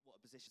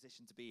privileged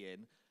position to be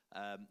in,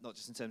 not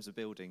just in terms of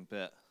building,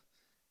 but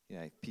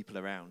people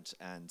around,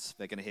 and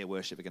they're going to hear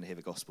worship, they're going to hear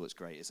the gospel. It's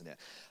great, isn't it?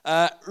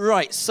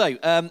 Right,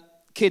 so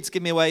kids,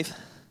 give me a wave.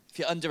 If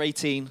you're under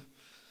 18,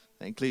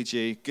 that includes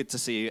you. Good to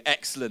see you.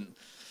 Excellent.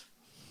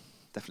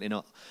 Definitely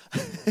not.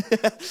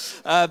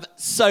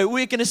 So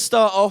we're going to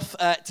start off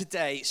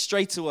today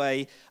straight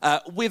away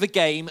with a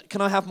game.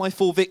 Can I have my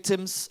 4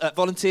 victims,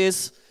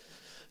 volunteers?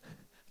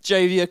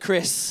 Jovia,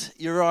 Chris,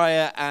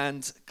 Uriah,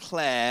 and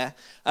Claire.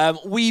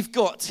 We've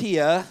got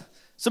here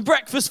some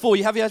breakfast for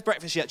you. Have you had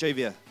breakfast yet,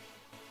 Jovia?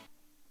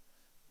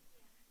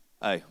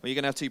 Oh, well, you're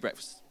going to have 2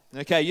 breakfasts.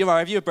 Okay, Uriah,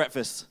 have you had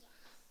breakfast?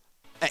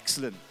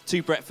 Excellent.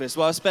 2 breakfasts.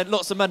 Well, I spent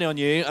lots of money on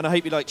you, and I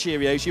hope you like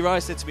Cheerios.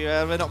 Uriah said to me,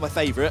 they're not my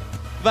favourite.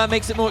 That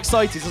makes it more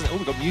exciting, doesn't it? Oh,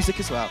 we've got music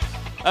as well.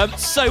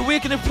 So we're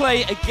going to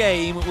play a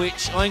game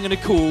which I'm going to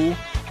call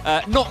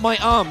Not My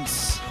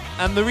Arms.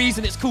 And the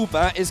reason it's called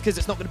that is because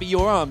it's not going to be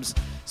your arms.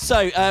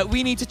 So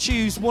we need to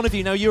choose one of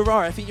you. Now,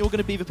 Uriah, I think you're going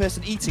to be the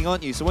person eating,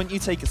 aren't you? So why don't you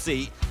take a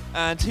seat?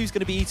 And who's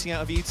going to be eating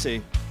out of you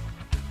two?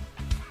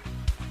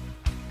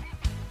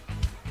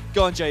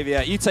 Go on,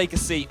 Jovia, you take a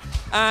seat.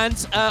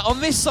 And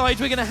on this side,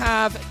 we're going to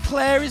have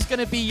Claire is going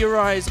to be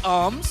Uriah's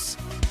arms,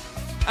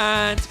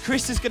 and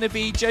Chris is going to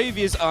be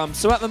Jovia's arms.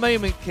 So at the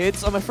moment,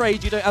 kids, I'm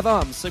afraid you don't have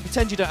arms. So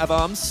pretend you don't have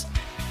arms.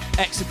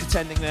 Excellent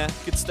pretending there.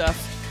 Good stuff.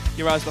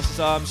 Uriah's lost his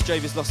arms.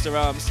 Jovia's lost her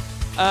arms.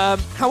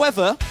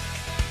 However,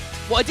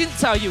 what I didn't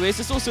tell you is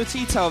there's also a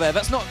tea towel there.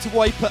 That's not to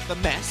wipe up the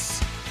mess.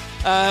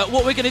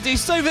 What we're going to do,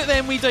 so that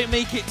then we don't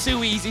make it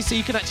too easy, so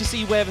you can actually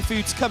see where the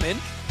food's coming,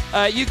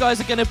 you guys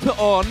are going to put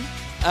on...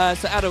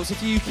 so adults,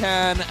 if you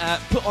can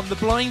put on the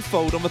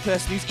blindfold on the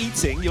person who's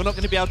eating, you're not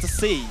going to be able to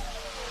see.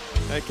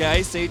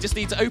 Okay, so you just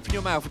need to open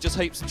your mouth and just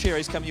hope some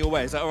Cheerios come your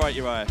way. Is that all right,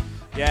 Uriah?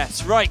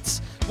 Yes,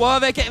 right. While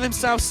they're getting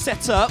themselves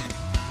set up,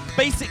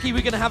 basically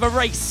we're going to have a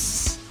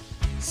race.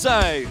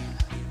 So,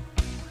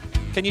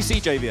 can you see,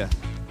 Jovia?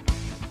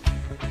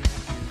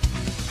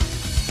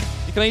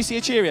 You can only see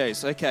your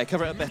Cheerios. Okay,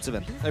 cover it up better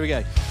then. There we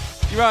go.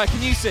 Uriah,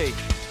 can you see?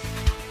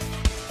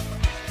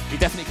 You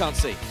definitely can't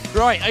see.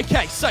 Right,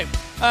 okay, so...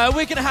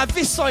 we're going to have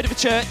this side of the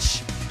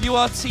church. You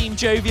are Team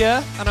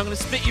Jovia, and I'm going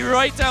to split you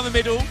right down the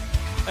middle.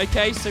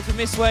 Okay, so from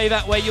this way,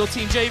 that way, you're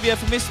Team Jovia.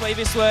 From this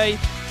way,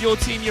 you're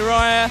Team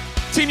Uriah.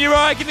 Team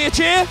Uriah, give me a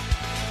cheer.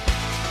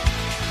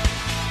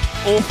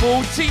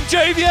 Awful. Team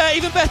Jovia,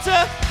 even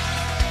better.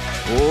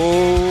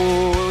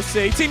 Oh, we'll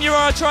see. Team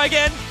Uriah, try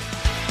again.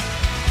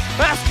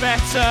 That's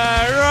better.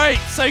 Right,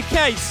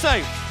 okay,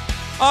 so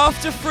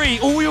after 3,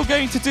 all you're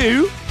going to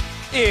do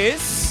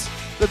is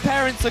the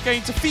parents are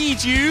going to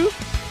feed you,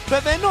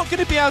 but they're not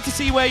going to be able to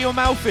see where your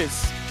mouth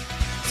is.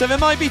 So there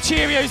might be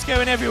Cheerios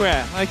going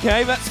everywhere.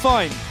 Okay, that's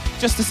fine.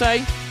 Just to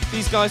say,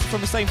 these guys are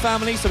from the same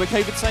family, so we're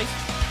COVID safe.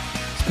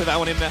 Let's put that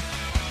one in there.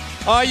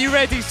 Are you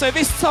ready? So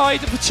this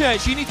side of the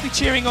church, you need to be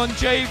cheering on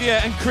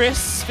Jovia and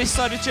Chris. This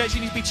side of the church,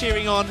 you need to be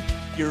cheering on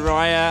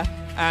Uriah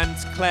and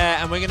Claire.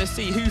 And we're going to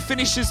see who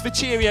finishes the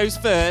Cheerios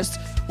first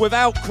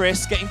without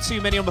Chris getting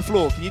too many on the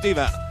floor. Can you do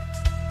that?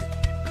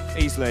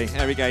 Easily.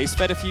 There we go. He's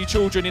fed a few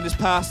children in his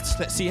past.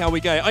 Let's see how we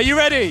go. Are you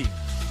ready?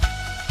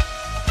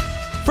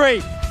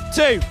 3,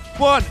 2,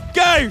 1,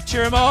 go!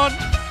 Cheer him on.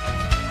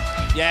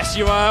 Yes,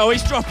 you are. Oh,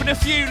 he's dropping a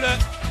few, look.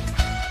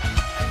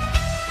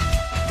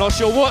 Not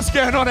sure what's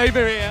going on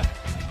over here.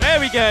 There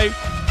we go.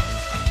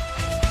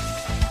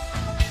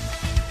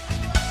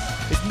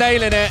 He's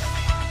nailing it.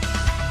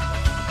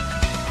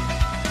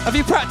 Have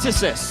you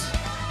practiced this?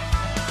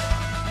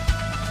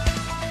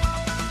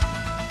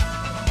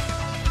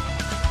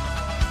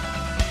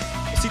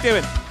 What's he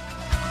doing?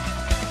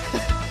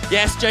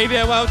 Yes,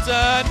 Jovia, well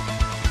done.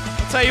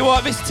 Tell you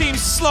what, this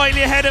team's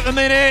slightly ahead at the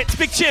minute.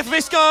 Big cheer for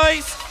this,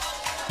 guys.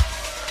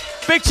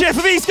 Big cheer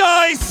for these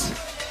guys.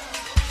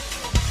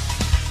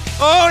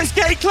 Oh, it's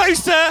getting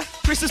closer.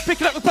 Chris is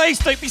picking up the pace.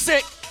 Don't be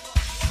sick.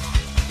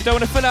 You don't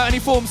want to fill out any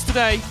forms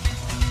today.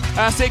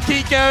 That's it.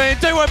 Keep going.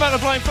 Don't worry about the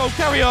blindfold.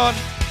 Carry on.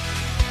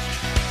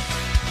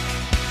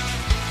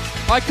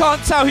 I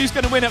can't tell who's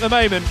going to win at the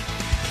moment.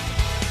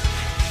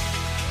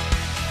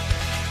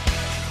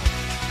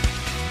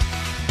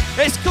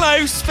 It's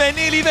close. They're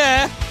nearly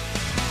there.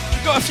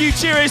 Got a few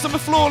Cheerios on the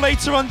floor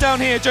later on down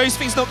here.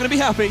 Josephine's not going to be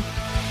happy.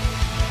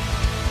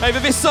 Over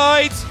this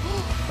side,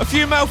 a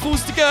few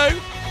mouthfuls to go.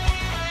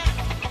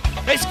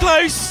 It's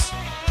close.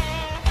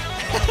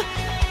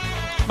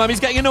 Mummy's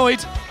getting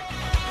annoyed.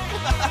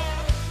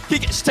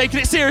 She's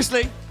taking it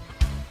seriously.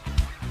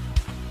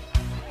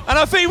 And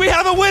I think we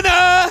have a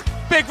winner.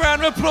 Big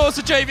round of applause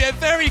for Jovia.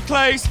 Very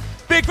close.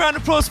 Big round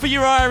of applause for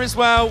Uriah as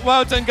well.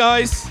 Well done,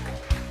 guys.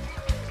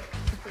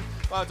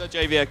 Well done,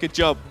 Jovia. Good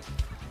job.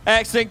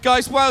 Excellent,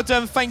 guys, well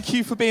done. Thank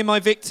you for being my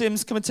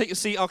victims. Come and take your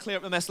seat. I'll clear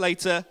up the mess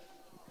later.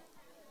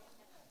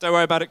 Don't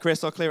worry about it,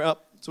 Chris. I'll clear it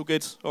up. It's all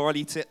good. Or I'll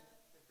eat it.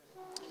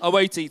 I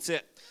won't eat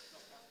it.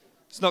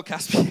 It's not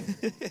Caspian.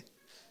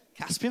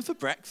 Caspian for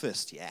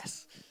breakfast,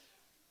 yes.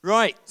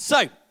 Right,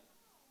 so.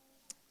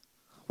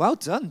 Well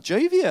done,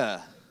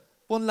 Jovia.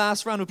 One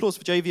last round of applause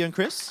for Jovia and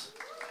Chris.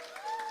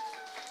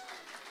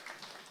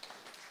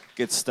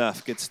 Good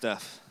stuff, good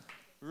stuff.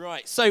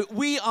 Right, so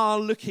we are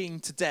looking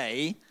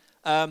today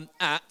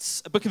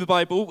at a book of the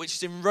Bible, which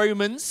is in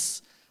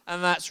Romans,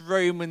 and that's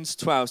Romans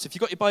 12. So if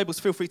you've got your Bibles,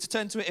 feel free to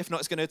turn to it. If not,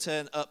 it's going to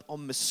turn up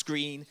on the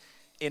screen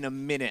in a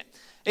minute.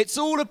 It's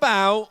all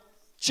about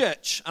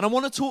church, and I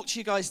want to talk to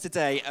you guys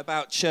today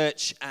about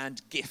church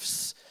and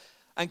gifts.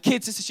 And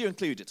kids, this is you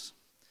included.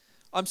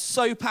 I'm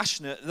so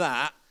passionate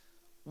that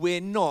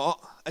we're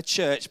not a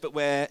church, but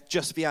where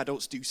just the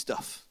adults do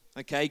stuff,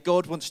 okay?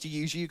 God wants to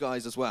use you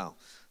guys as well.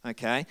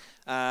 Okay,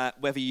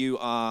 whether you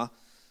are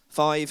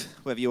 5,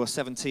 whether you are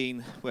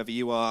 17, whether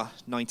you are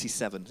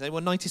 97. Is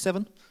anyone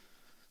 97?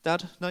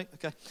 Dad? No?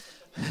 Okay.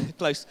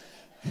 Close.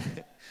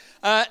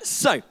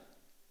 So,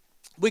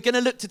 we're going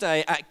to look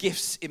today at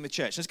gifts in the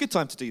church. It's a good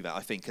time to do that, I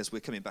think, as we're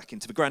coming back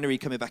into the granary,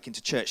 coming back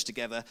into church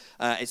together.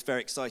 It's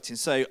very exciting.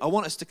 So, I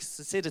want us to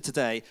consider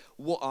today,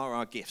 what are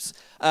our gifts?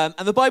 And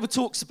the Bible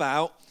talks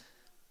about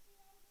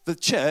the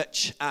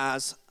church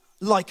as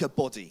like a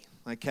body.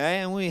 Okay,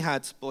 and we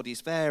had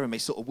bodies there, and they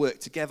sort of work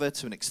together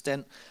to an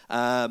extent,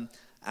 and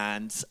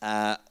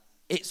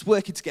it's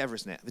working together,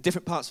 isn't it? The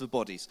different parts of the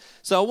bodies.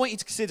 So I want you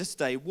to consider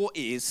today, what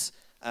is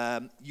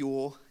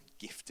your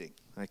gifting?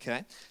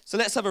 Okay, so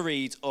let's have a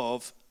read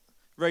of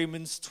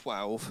Romans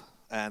 12,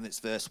 and it's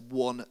verse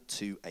 1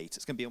 to 8.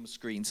 It's going to be on the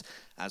screens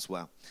as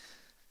well.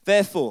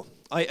 Therefore,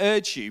 I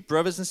urge you,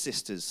 brothers and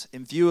sisters,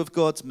 in view of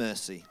God's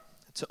mercy,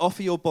 to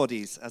offer your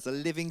bodies as a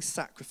living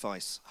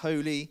sacrifice,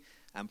 holy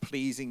and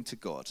pleasing to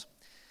God.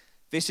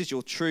 This is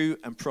your true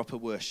and proper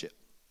worship.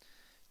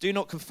 Do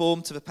not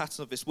conform to the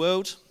pattern of this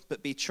world,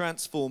 but be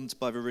transformed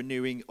by the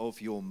renewing of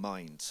your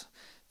mind.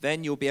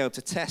 Then you'll be able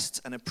to test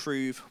and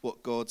approve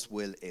what God's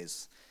will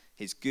is,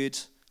 his good,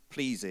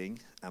 pleasing,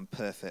 and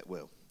perfect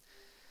will.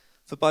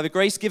 For by the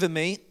grace given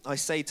me, I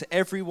say to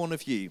every one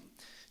of you,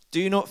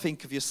 do not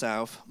think of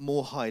yourself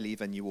more highly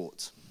than you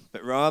ought,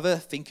 but rather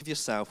think of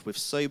yourself with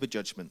sober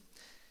judgment,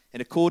 in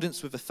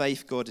accordance with the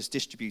faith God has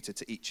distributed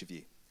to each of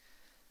you.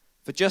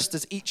 For just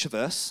as each of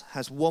us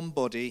has one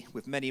body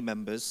with many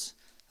members,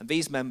 and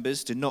these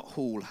members do not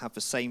all have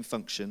the same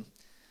function,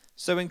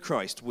 so in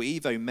Christ we,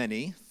 though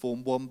many,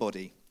 form one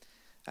body,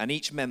 and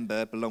each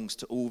member belongs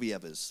to all the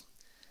others.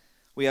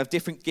 We have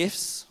different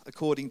gifts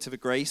according to the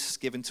grace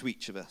given to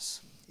each of us.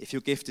 If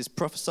your gift is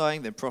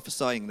prophesying, then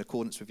prophesying in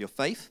accordance with your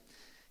faith.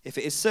 If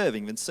it is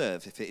serving, then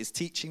serve. If it is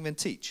teaching, then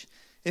teach.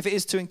 If it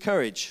is to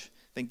encourage,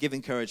 then give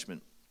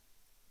encouragement.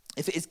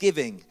 If it is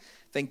giving,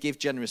 then give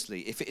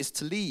generously. If it is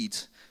to lead,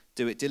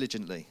 do it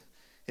diligently.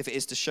 If it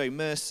is to show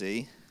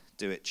mercy,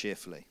 do it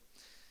cheerfully.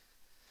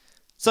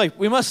 So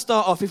we must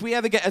start off, if we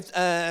ever get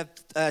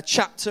a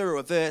chapter or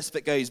a verse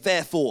that goes,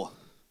 therefore,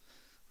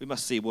 we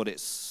must see what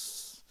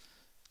it's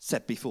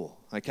said before,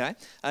 okay?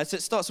 So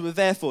it starts with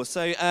therefore.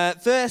 So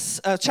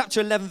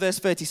chapter 11, verse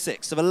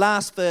 36, so the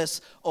last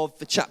verse of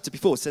the chapter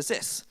before says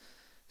this.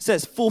 It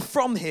says, for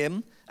from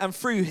him and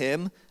through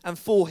him and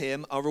for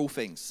him are all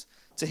things.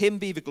 To him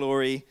be the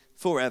glory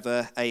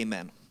forever,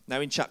 amen. Now,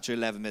 in chapter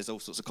 11, there's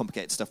all sorts of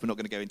complicated stuff we're not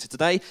going to go into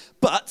today.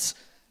 But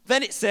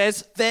then it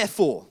says,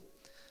 therefore.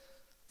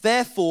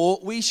 Therefore,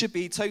 we should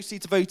be totally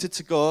devoted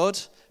to God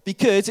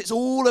because it's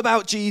all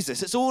about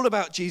Jesus. It's all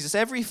about Jesus.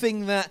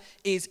 Everything that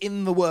is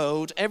in the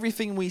world,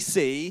 everything we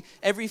see,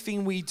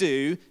 everything we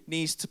do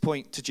needs to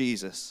point to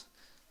Jesus.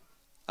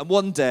 And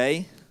one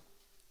day,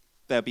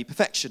 there'll be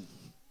perfection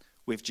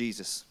with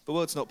Jesus. The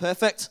world's not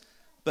perfect,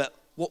 but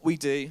what we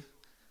do,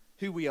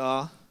 who we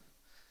are,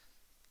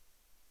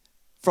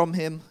 from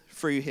him,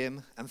 through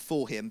him, and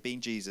for him,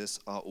 being Jesus,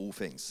 are all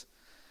things.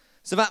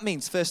 So that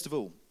means, first of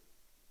all,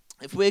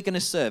 if we're going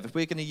to serve, if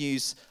we're going to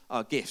use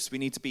our gifts, we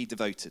need to be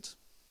devoted.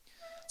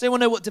 Does anyone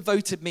know what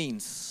devoted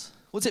means?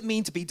 What does it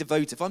mean to be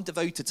devoted? If I'm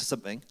devoted to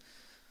something,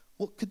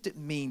 what could it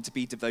mean to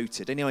be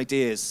devoted? Any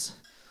ideas?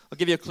 I'll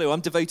give you a clue.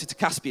 I'm devoted to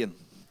Caspian.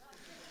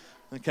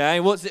 Okay,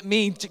 what does it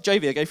mean?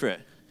 Jovia, go for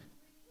it.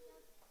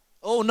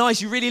 Oh,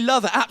 nice. You really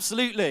love it.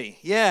 Absolutely.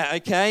 Yeah,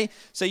 okay.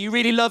 So you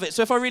really love it.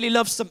 So if I really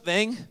love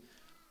something,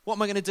 what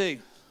am I going to do?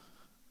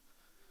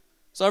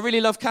 So I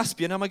really love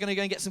Caspian. Am I going to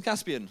go and get some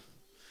Caspian?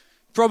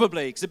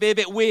 Probably, because it'd be a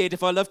bit weird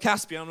if I love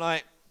Caspian. I'm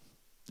like,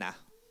 nah.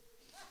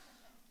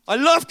 I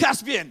love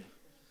Caspian. Do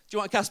you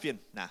want a Caspian?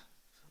 Nah.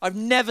 I've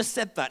never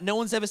said that. No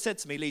one's ever said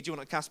to me, Lee, do you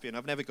want a Caspian?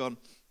 I've never gone,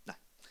 nah.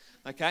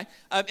 Okay?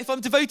 If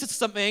I'm devoted to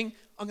something,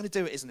 I'm going to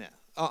do it, isn't it?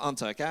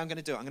 Aren't I? Okay? I'm going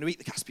to do it. I'm going to eat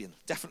the Caspian.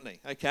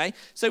 Definitely. Okay?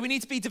 So we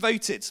need to be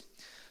devoted.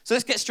 So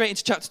let's get straight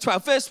into chapter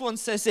 12. Verse 1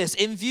 says this,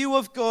 in view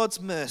of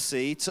God's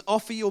mercy, to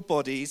offer your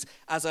bodies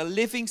as a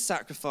living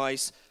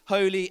sacrifice,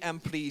 holy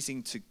and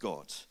pleasing to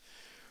God.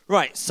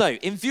 Right, so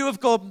in view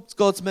of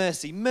God's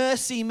mercy,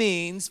 mercy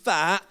means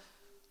that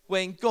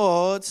when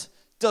God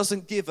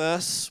doesn't give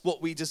us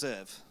what we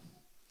deserve.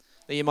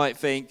 Then you might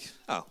think,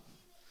 oh,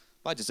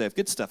 I deserve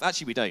good stuff.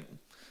 Actually, we don't.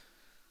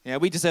 Yeah,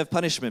 we deserve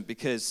punishment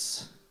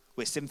because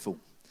we're sinful.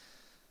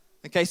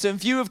 Okay, so in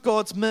view of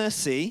God's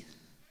mercy,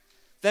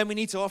 then we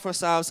need to offer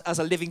ourselves as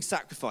a living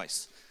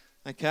sacrifice.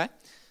 Okay?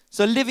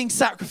 So living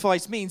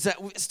sacrifice means that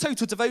it's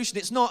total devotion.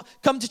 It's not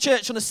come to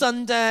church on a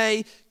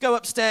Sunday, go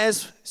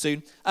upstairs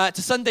soon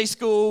to Sunday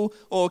school,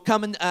 or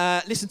come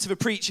and listen to the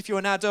preach if you're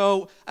an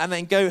adult, and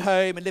then go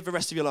home and live the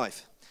rest of your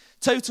life.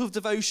 Total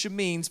devotion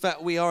means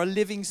that we are a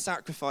living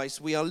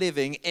sacrifice. We are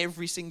living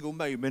every single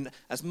moment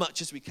as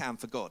much as we can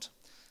for God.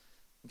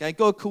 Okay,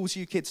 God calls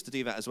you kids to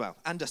do that as well,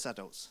 and us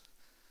adults.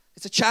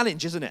 It's a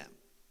challenge, isn't it?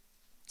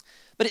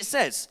 But it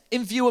says,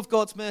 in view of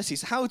God's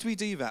mercies, how do we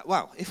do that?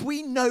 Well, if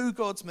we know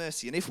God's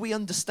mercy and if we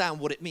understand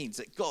what it means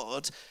that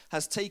God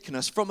has taken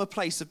us from a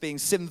place of being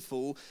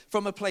sinful,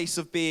 from a place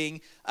of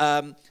being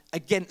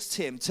against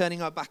him,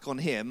 turning our back on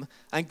him,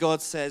 and God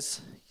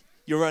says,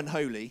 you're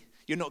unholy,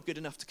 you're not good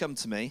enough to come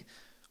to me,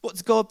 what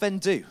does God then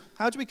do?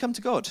 How do we come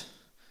to God?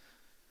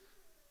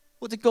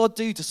 What did God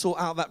do to sort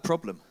out that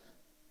problem?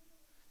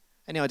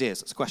 Any ideas?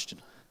 That's a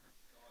question.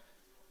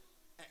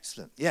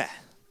 Excellent, yeah.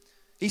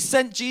 He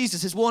sent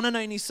Jesus, his one and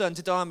only son,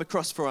 to die on the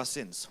cross for our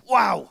sins.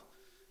 Wow!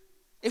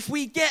 If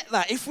we get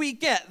that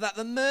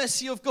the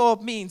mercy of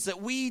God means that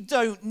we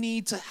don't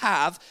need to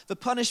have the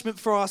punishment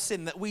for our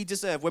sin that we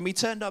deserve when we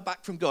turned our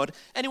back from God.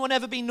 Anyone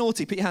ever been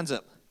naughty? Put your hands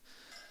up.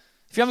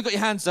 If you haven't got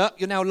your hands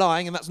up, you're now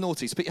lying and that's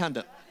naughty, so put your hand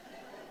up.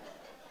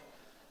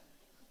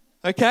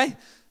 Okay?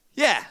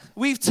 Yeah,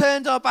 we've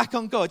turned our back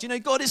on God. You know,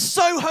 God is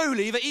so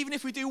holy that even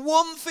if we do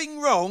one thing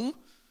wrong,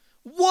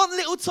 one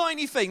little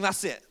tiny thing,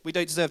 that's it. We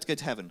don't deserve to go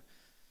to heaven.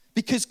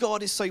 Because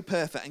God is so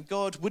perfect, and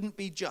God wouldn't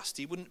be just,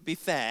 he wouldn't be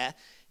fair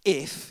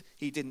if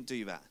he didn't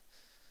do that.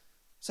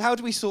 So how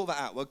do we sort that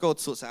out? Well, God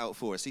sorts it out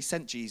for us. He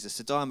sent Jesus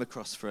to die on the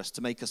cross for us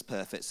to make us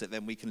perfect so that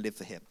then we can live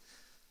for him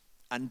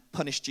and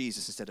punish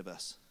Jesus instead of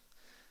us.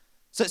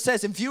 So it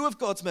says, in view of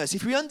God's mercy,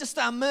 if we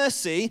understand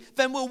mercy,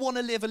 then we'll want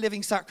to live a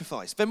living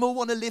sacrifice. Then we'll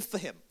want to live for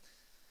him.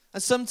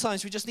 And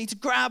sometimes we just need to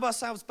grab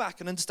ourselves back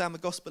and understand the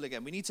gospel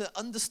again. We need to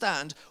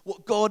understand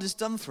what God has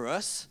done for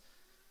us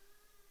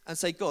and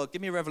say, God,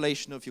 give me a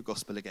revelation of your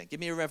gospel again. Give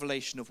me a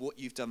revelation of what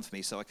you've done for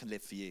me so I can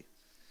live for you.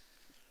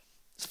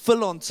 It's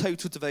full-on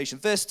total devotion.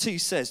 Verse 2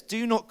 says,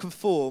 do not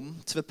conform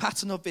to the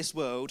pattern of this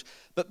world,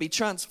 but be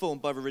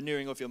transformed by the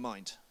renewing of your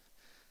mind.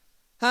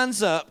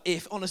 Hands up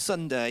if on a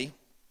Sunday,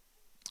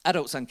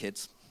 adults and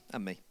kids,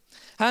 and me.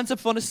 Hands up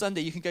if on a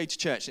Sunday you can go to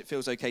church and it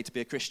feels okay to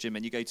be a Christian,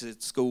 and you go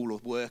to school or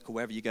work or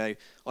wherever you go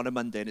on a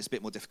Monday and it's a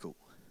bit more difficult.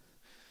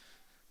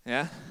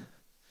 Yeah?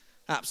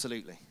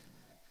 Absolutely.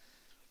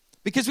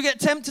 Because we get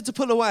tempted to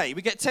pull away.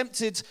 We get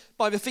tempted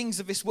by the things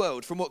of this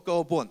world from what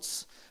God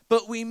wants.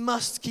 But we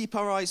must keep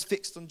our eyes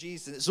fixed on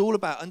Jesus. It's all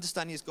about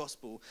understanding his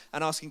gospel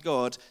and asking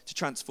God to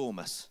transform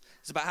us.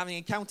 It's about having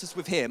encounters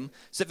with him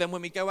so that then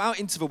when we go out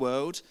into the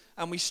world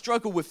and we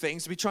struggle with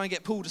things, we try and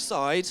get pulled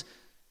aside,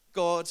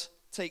 God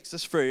takes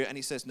us through and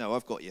he says, no,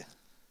 I've got you.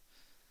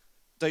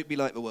 Don't be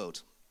like the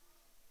world.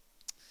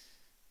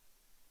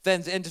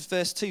 Then the end of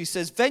verse 2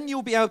 says, then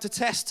you'll be able to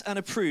test and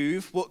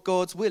approve what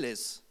God's will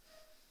is.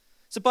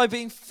 So by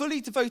being fully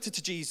devoted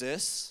to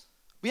Jesus,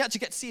 we actually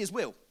get to see his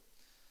will.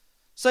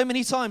 So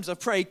many times I've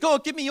prayed,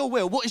 God, give me your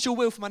will. What is your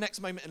will for my next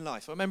moment in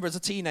life? I remember as a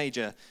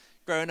teenager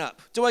growing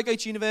up, do I go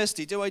to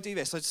university? Do I do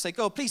this? I just say,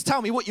 God, please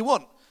tell me what you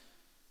want.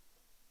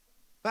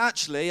 But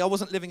actually, I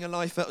wasn't living a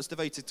life that was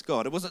devoted to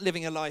God. I wasn't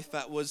living a life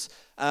that was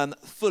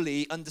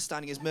fully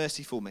understanding his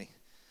mercy for me.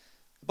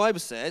 The Bible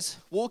says,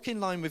 walk in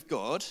line with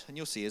God, and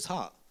you'll see his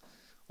heart.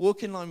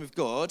 Walk in line with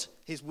God,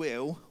 his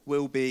will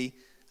be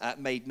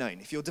made known.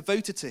 If you're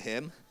devoted to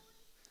him,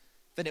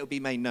 then it will be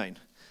made known.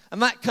 And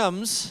that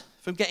comes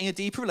from getting a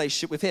deeper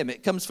relationship with him.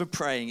 It comes from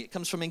praying. It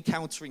comes from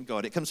encountering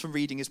God. It comes from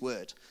reading his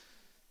word.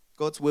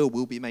 God's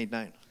will be made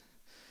known.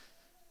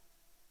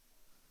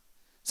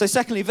 So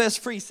secondly, verse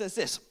 3 says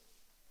this.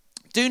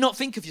 Do not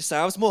think of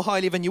yourselves more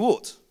highly than you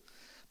ought,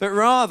 but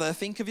rather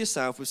think of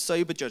yourself with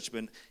sober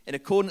judgment in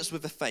accordance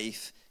with the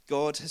faith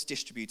God has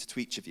distributed to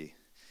each of you.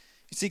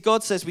 You see,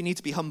 God says we need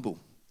to be humble.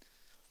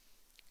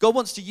 God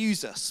wants to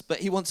use us, but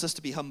he wants us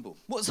to be humble.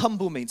 What does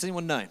humble mean? Does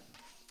anyone know?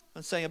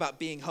 I'm saying about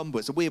being humble.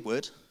 It's a weird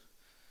word.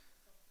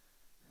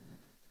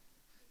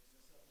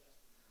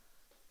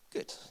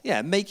 Good.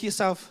 Yeah, make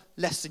yourself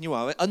less than you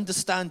are.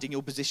 Understanding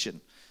your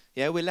position.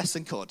 Yeah, we're less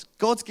than God.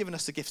 God's given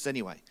us the gifts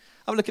anyway.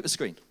 Have a look at the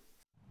screen.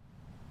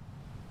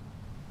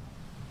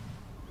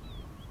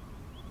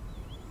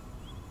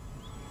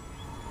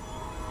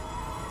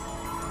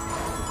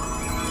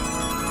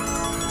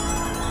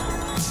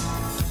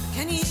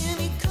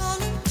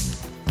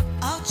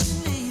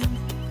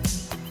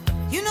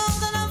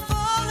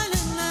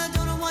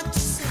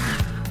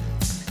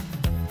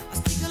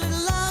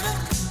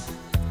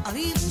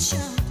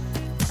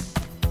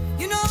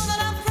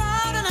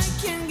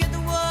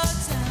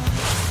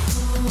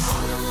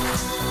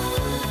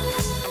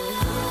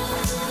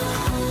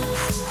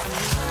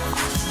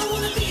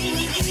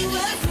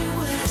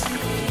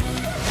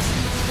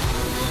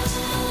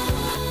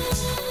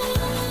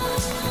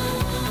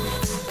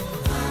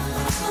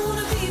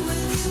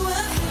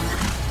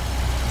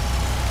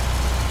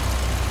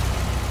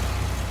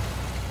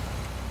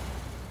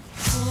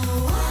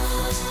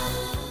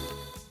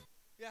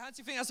 Do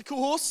you think that's a cool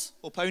horse?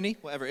 Or pony,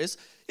 whatever it is?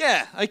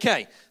 Yeah,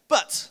 okay.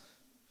 But,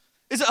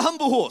 is it a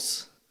humble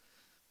horse?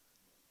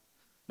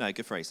 No,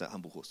 good phrase, that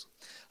humble horse.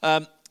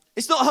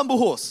 It's not a humble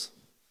horse.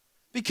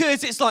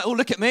 Because it's like, oh,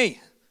 look at me.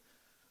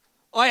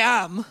 I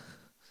am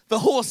the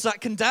horse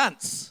that can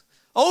dance.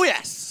 Oh,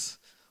 yes.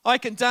 I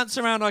can dance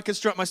around, I can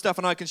strut my stuff,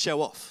 and I can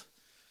show off.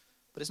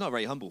 But it's not a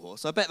very humble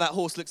horse. I bet that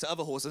horse looks at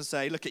other horses and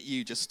say, look at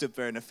you, just stood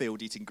there in a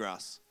field eating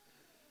grass.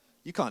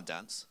 You can't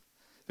dance.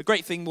 The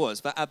great thing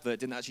was that advert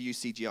didn't actually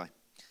use CGI.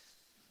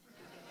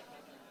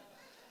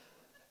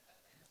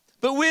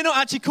 But we're not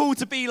actually called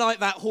to be like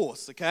that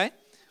horse, okay?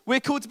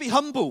 We're called to be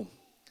humble.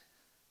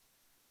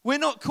 We're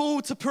not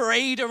called to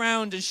parade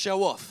around and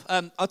show off.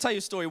 I'll tell you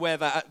a story where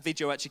that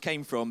video actually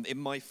came from in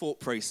my thought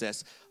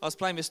process. I was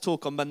playing this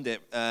talk on Monday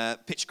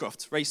at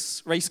Pitchcroft,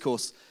 race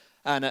course,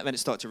 and then it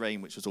started to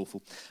rain, which was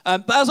awful.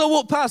 But as I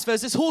walked past,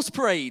 there's this horse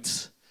parade.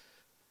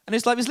 And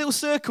it's like this little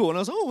circle, and I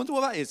was like, oh, I wonder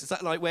what that is. Is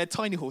that like where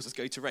tiny horses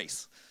go to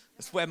race?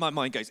 That's where my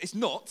mind goes. It's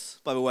not,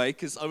 by the way,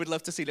 because I would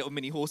love to see little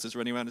mini horses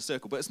running around a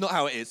circle, but it's not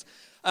how it is.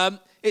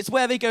 It's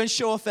where they go and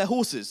show off their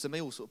horses, and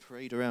they all sort of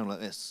parade around like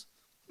this.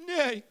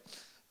 Yay!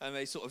 And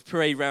they sort of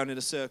parade around in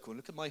a circle. And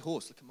look at my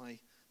horse, look at my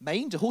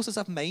mane. Do horses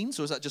have manes,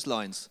 or is that just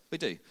lines? They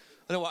do.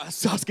 I know what I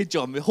was asking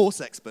John, the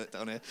horse expert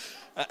down here.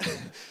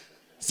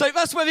 So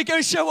that's where they go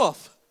and show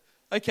off,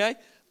 okay?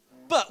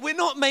 But we're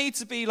not made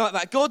to be like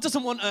that. God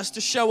doesn't want us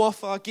to show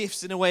off our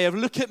gifts in a way of,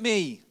 look at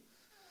me.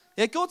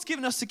 Yeah, God's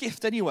given us a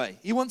gift anyway.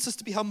 He wants us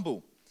to be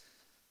humble.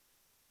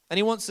 And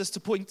he wants us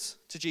to point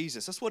to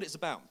Jesus. That's what it's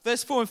about.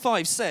 Verse 4 and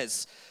 5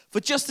 says, for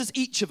just as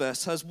each of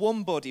us has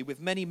one body with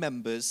many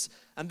members,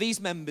 and these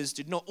members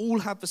do not all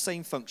have the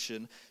same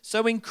function,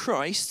 so in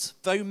Christ,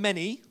 though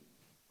many,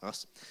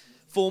 us,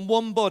 form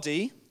one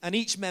body, and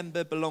each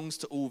member belongs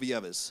to all the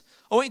others.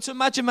 I want you to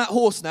imagine that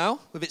horse now,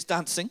 with its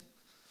dancing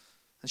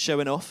and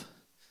showing off.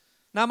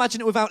 Now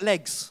imagine it without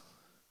legs.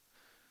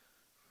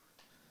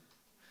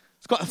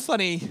 It's got a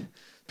funny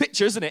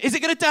picture, isn't it? Is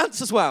it going to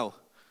dance as well?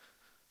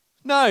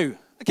 No.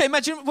 Okay,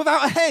 imagine it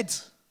without a head.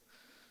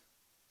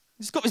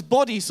 It's got this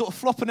body sort of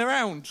flopping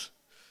around.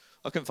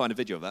 I couldn't find a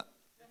video of that.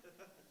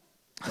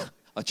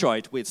 I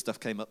tried. Weird stuff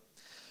came up.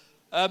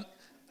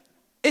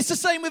 It's the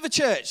same with the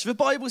church. The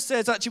Bible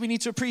says actually we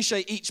need to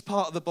appreciate each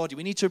part of the body.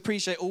 We need to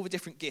appreciate all the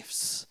different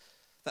gifts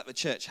that the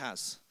church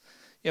has.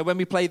 Yeah, when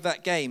we played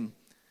that game,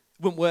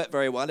 it wouldn't work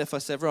very well if I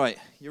said, right,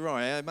 you're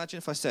right. Imagine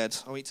if I said,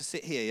 I want you to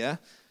sit here, yeah?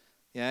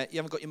 Yeah, you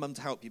haven't got your mum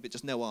to help you, but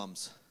just no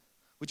arms.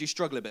 Would you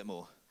struggle a bit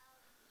more?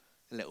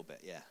 A little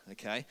bit, yeah,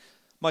 okay.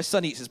 My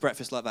son eats his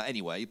breakfast like that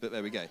anyway, but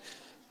there we go.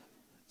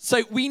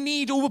 So we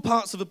need all the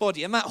parts of the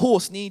body, and that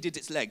horse needed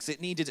its legs.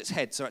 It needed its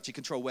head to actually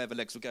control where the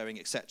legs were going,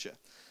 etc.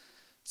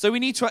 So we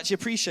need to actually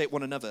appreciate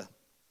one another.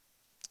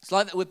 It's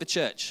like that with the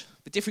church.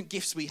 The different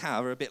gifts we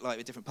have are a bit like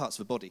the different parts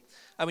of the body.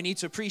 And we need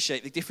to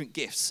appreciate the different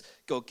gifts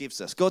God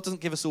gives us. God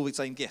doesn't give us all the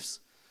same gifts.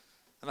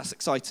 And that's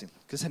exciting,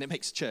 because then it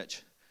makes a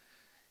church.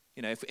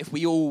 You know, if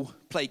we all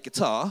played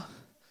guitar,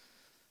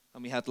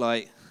 and we had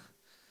like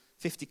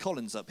 50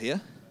 Collins up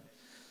here.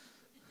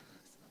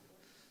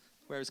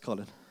 Where is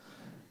Colin?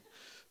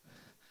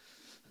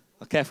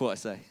 I'm careful what I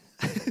say.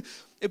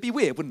 It'd be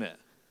weird, wouldn't it?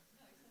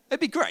 It'd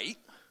be great.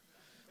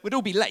 We'd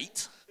all be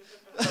late.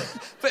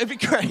 But it'd be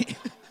great.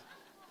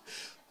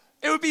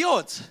 It would be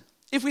odd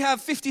if we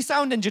have 50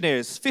 sound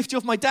engineers, 50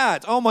 of my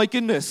dad. Oh my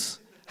goodness.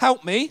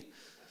 Help me.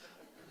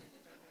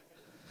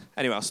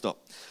 Anyway, I'll stop.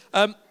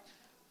 But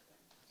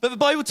the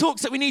Bible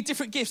talks that we need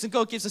different gifts, and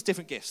God gives us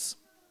different gifts.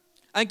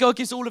 And God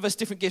gives all of us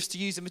different gifts to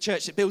use in the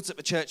church. It builds up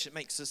the church. It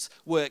makes us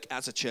work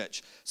as a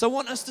church. So I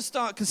want us to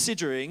start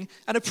considering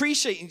and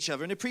appreciating each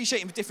other and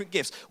appreciating the different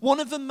gifts. One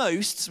of the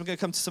most, we're going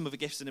to come to some of the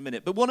gifts in a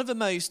minute, but one of the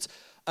most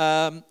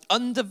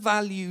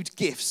undervalued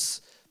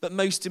gifts, but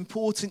most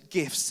important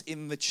gifts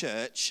in the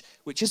church,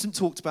 which isn't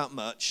talked about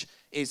much,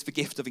 is the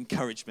gift of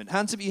encouragement.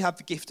 Hands up, you have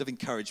the gift of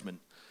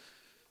encouragement.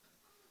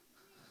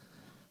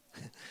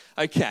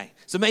 Okay,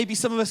 so maybe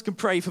some of us can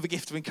pray for the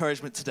gift of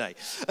encouragement today.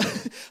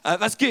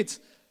 That's good.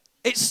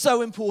 It's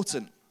so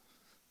important.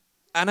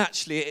 And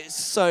actually, it's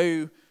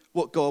so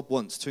what God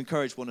wants, to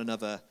encourage one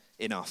another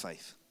in our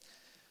faith.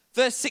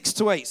 Verse 6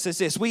 to 8 says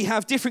this, we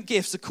have different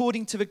gifts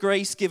according to the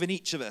grace given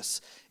each of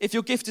us. If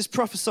your gift is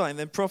prophesying,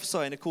 then prophesy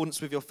in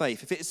accordance with your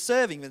faith. If it is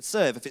serving, then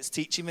serve. If it's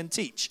teaching, then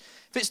teach.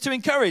 If it's to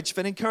encourage,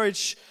 then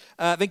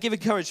give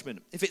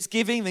encouragement. If it's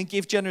giving, then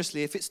give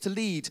generously. If it's to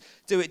lead,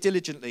 do it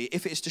diligently.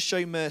 If it is to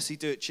show mercy,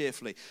 do it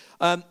cheerfully.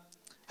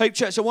 Hope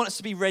Church, I want us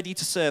to be ready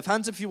to serve.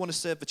 Hands up if you want to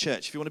serve the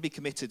church, if you want to be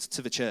committed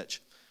to the church.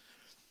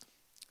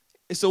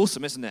 It's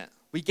awesome, isn't it?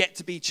 We get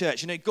to be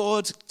church. You know,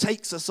 God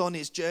takes us on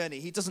his journey.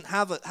 He doesn't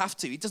have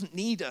to. He doesn't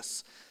need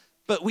us.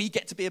 But we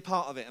get to be a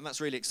part of it, and that's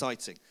really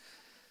exciting.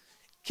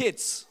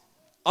 Kids,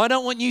 I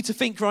don't want you to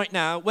think right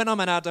now, when I'm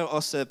an adult,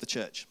 I'll serve the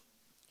church.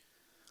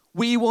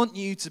 We want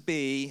you to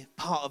be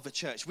part of the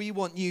church. We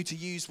want you to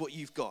use what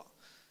you've got.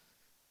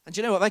 And do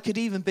you know what? That could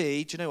even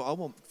be, do you know what I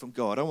want from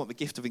God? I want the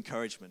gift of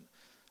encouragement.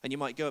 And you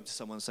might go up to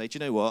someone and say, do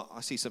you know what? I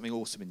see something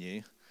awesome in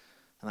you,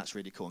 and that's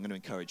really cool. I'm going to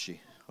encourage you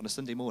on a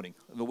Sunday morning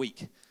of a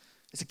week.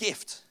 It's a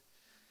gift.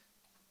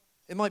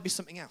 It might be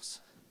something else.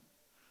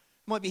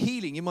 It might be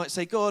healing. You might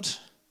say, God,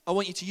 I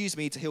want you to use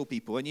me to heal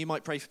people. And you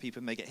might pray for people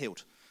and they get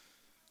healed.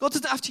 God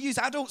doesn't have to use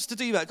adults to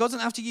do that. God doesn't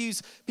have to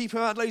use people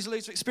who have loads and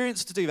loads of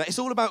experience to do that. It's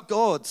all about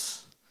God.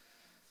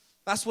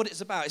 That's what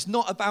it's about. It's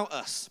not about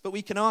us. But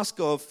we can ask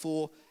God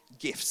for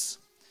gifts.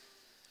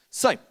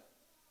 So,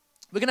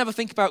 we're going to have a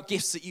think about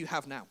gifts that you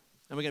have now.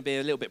 And we're going to be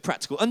a little bit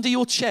practical. Under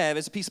your chair,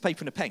 there's a piece of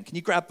paper and a pen. Can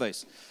you grab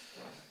those?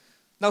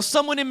 Now,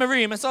 someone in my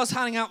room, as I was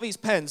handing out these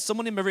pens,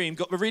 someone in my room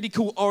got a really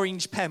cool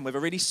orange pen with a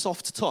really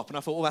soft top. And I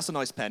thought, oh, that's a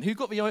nice pen. Who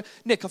got the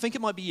Nick, I think it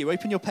might be you.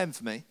 Open your pen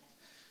for me.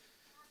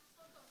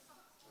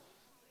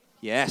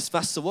 Yes,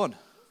 that's the one.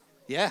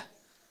 Yeah.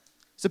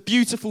 It's a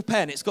beautiful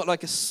pen. It's got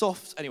like a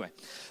soft... Anyway.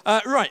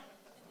 Right.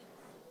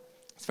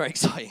 It's very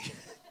exciting.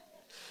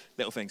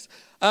 Little things.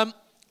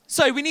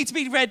 So we need to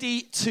be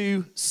ready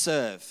to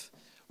serve.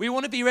 We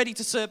want to be ready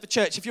to serve the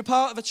church. If you're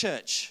part of a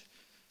church...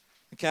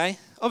 Okay?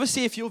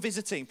 Obviously, if you're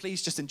visiting,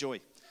 please just enjoy.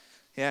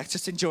 Yeah,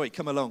 just enjoy.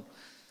 Come along.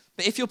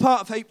 But if you're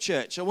part of Hope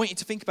Church, I want you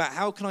to think about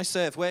how can I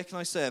serve? Where can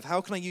I serve?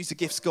 How can I use the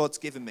gifts God's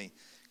given me?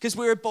 Because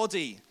we're a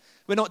body.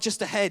 We're not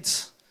just a head.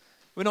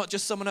 We're not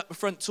just someone up the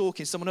front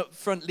talking, someone up the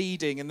front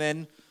leading, and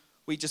then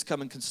we just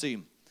come and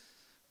consume.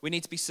 We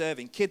need to be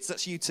serving. Kids,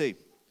 that's you too.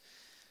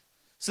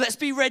 So let's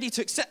be ready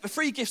to accept the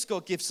free gifts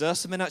God gives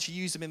us and then actually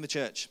use them in the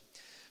church.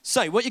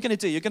 So what you're going to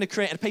do, you're going to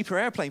create a paper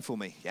airplane for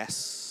me.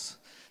 Yes.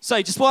 So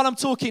just while I'm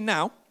talking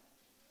now,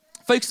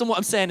 focus on what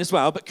I'm saying as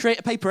well, but create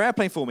a paper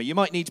airplane for me. You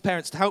might need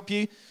parents to help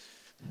you.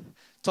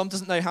 Tom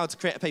doesn't know how to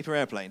create a paper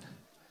airplane.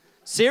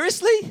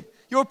 Seriously?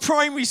 You're a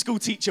primary school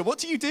teacher. What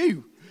do you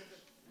do?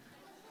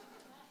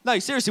 No,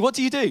 seriously, what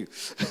do you do?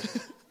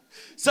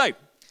 So,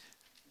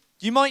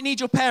 you might need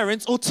your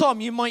parents, or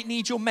Tom, you might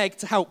need your Meg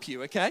to help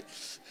you, okay?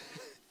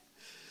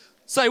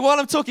 So while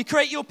I'm talking,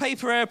 create your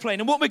paper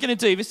airplane. And what we're going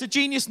to do, this is a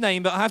genius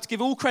name that I have to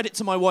give all credit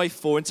to my wife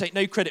for and take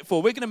no credit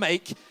for. We're going to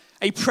make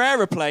a prayer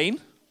airplane.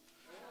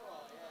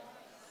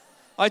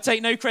 I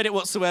take no credit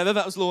whatsoever.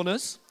 That was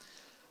Lorna's.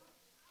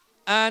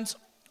 And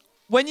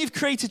when you've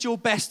created your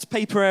best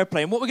paper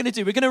airplane, what we're going to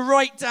do, we're going to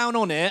write down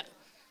on it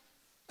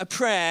a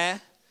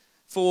prayer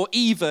for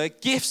either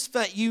gifts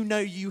that you know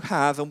you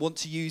have and want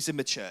to use in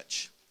the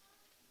church.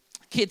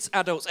 Kids,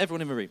 adults,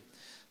 everyone in the room.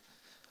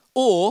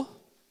 Or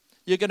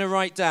you're going to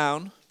write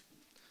down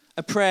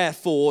a prayer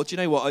for, do you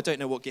know what? I don't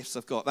know what gifts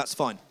I've got. That's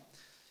fine.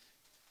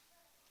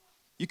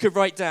 You could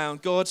write down,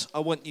 God, I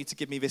want you to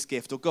give me this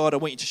gift. Or God, I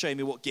want you to show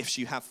me what gifts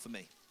you have for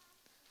me.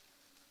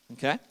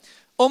 Okay?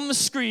 On the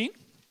screen,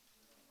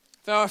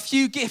 there are a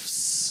few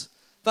gifts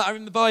that are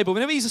in the Bible.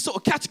 And these are sort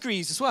of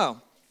categories as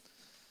well.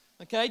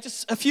 Okay?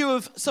 Just a few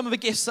of some of the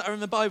gifts that are in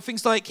the Bible.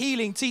 Things like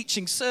healing,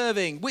 teaching,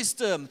 serving,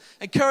 wisdom,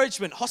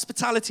 encouragement,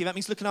 hospitality. That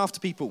means looking after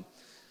people.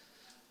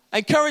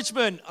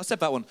 Encouragement, I said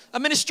that one.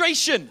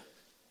 Administration,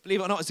 believe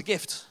it or not, is a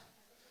gift.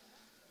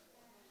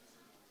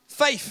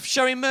 Faith,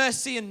 showing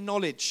mercy and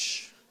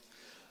knowledge.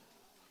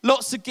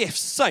 Lots of gifts.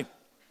 So,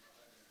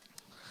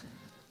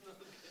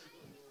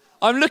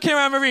 I'm looking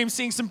around my room,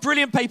 seeing some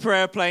brilliant paper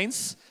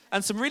airplanes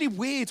and some really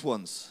weird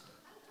ones.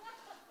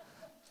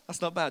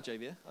 That's not bad,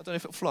 Javier. I don't know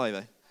if it'll fly,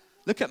 though.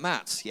 Look at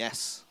Matt's.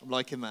 Yes, I'm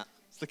liking that.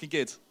 It's looking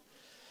good.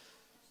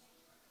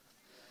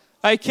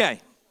 Okay.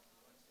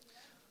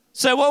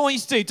 So what I want you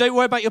to do, don't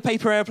worry about your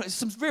paper airplanes.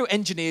 Some real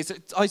engineers.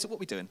 Isaac, what are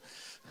we doing?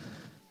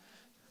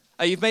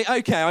 Oh, you've made,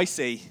 okay, I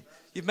see.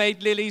 You've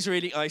made Lily's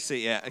really, I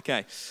see, yeah,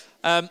 okay.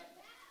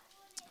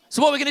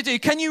 So what we're going to do,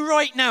 can you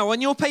write now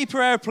on your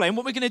paper airplane,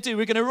 what we're going to do,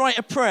 we're going to write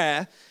a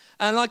prayer.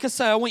 And like I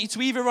say, I want you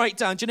to either write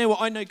down, do you know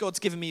what, I know God's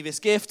given me this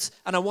gift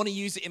and I want to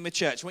use it in the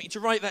church. I want you to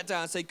write that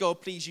down and say,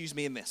 God, please use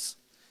me in this.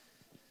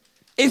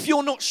 If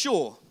you're not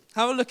sure,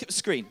 have a look at the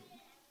screen.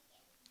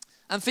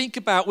 And think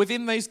about,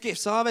 within those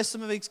gifts, are there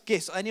some of those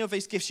gifts, any of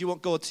those gifts you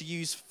want God to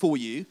use for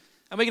you?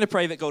 And we're going to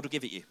pray that God will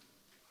give it you.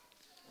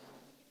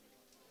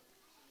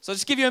 So I'll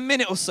just give you a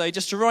minute or so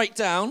just to write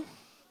down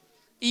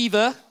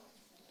either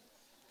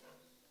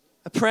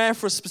a prayer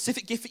for a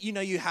specific gift that you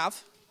know you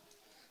have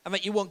and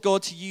that you want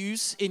God to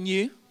use in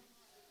you.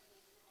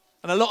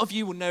 And a lot of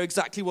you will know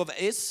exactly what that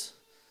is.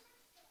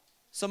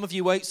 Some of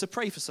you won't, so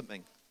pray for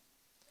something.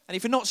 And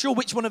if you're not sure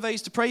which one of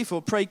those to pray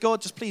for, pray,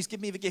 God, just please give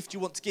me the gift you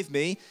want to give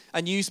me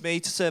and use me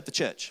to serve the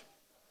church.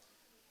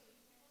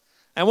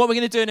 And what we're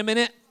going to do in a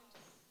minute,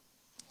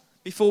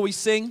 before we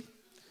sing,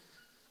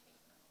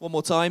 one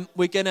more time,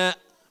 we're going to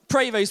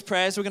pray those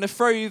prayers. We're going to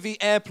throw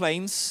the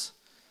airplanes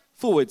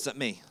forwards at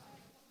me.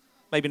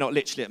 Maybe not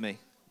literally at me.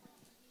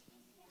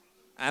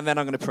 And then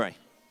I'm going to pray.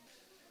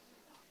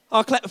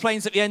 I'll collect the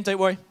planes at the end, don't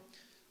worry.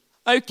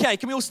 Okay,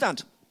 can we all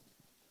stand?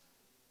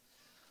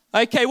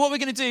 Okay, what we're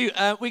going to do,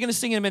 we're going to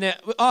sing in a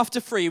minute. After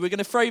 3, we're going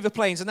to throw the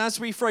planes. And as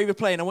we throw the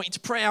plane, I want you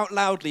to pray out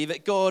loudly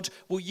that God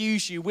will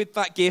use you with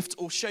that gift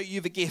or show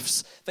you the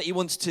gifts that he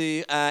wants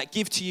to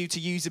give to you to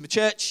use in the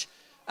church.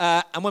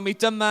 And when we've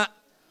done that,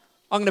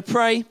 I'm going to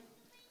pray.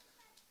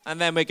 And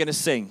then we're going to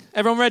sing.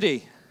 Everyone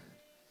ready?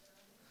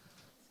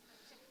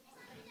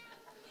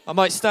 I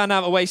might stand out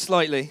of the way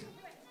slightly.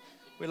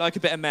 We like a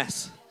bit of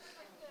mess.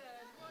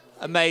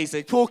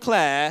 Amazing. Poor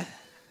Claire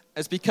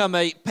has become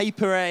a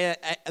prayer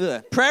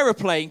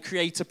airplane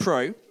creator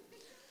pro.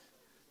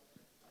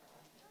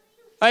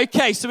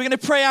 Okay, so we're going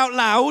to pray out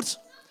loud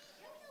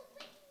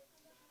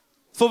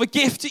for the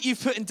gift that you've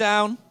put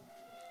down,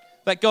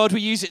 that God will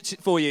use it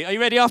for you. Are you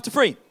ready after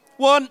 3?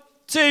 1,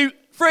 2,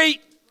 3,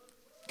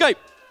 go.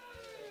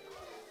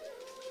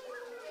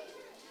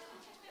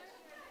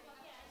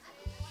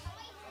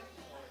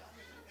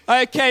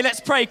 Okay, let's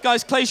pray.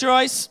 Guys, close your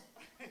eyes.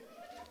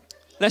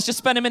 Let's just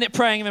spend a minute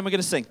praying and then we're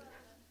going to sing.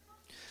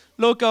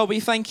 Lord God, we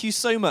thank you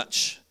so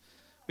much.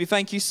 We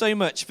thank you so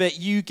much that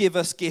you give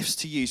us gifts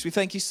to use. We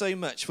thank you so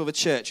much for the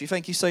church. We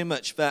thank you so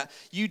much that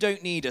you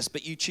don't need us,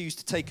 but you choose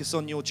to take us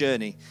on your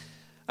journey.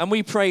 And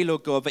we pray,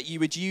 Lord God, that you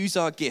would use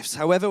our gifts,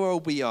 however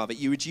old we are, that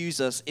you would use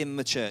us in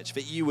the church,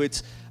 that you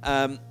would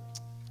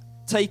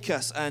take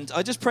us. And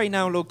I just pray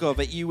now, Lord God,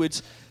 that you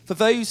would, for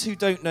those who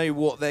don't know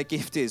what their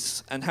gift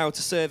is and how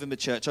to serve in the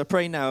church, I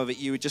pray now that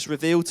you would just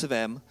reveal to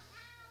them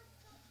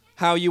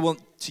how you want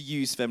to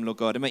use them, Lord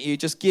God, and that you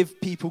just give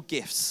people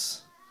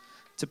gifts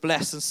to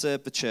bless and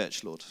serve the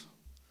church, Lord.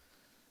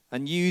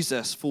 And use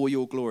us for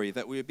your glory,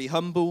 that we would be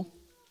humble,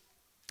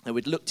 that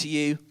we'd look to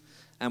you,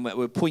 and that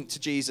we would point to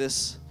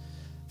Jesus,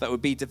 that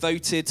would be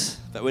devoted,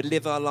 that would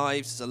live our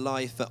lives as a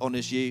life that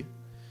honours you,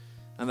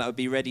 and that would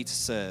be ready to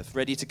serve,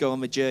 ready to go on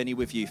the journey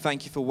with you.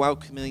 Thank you for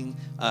welcoming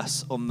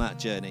us on that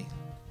journey.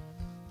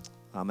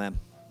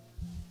 Amen.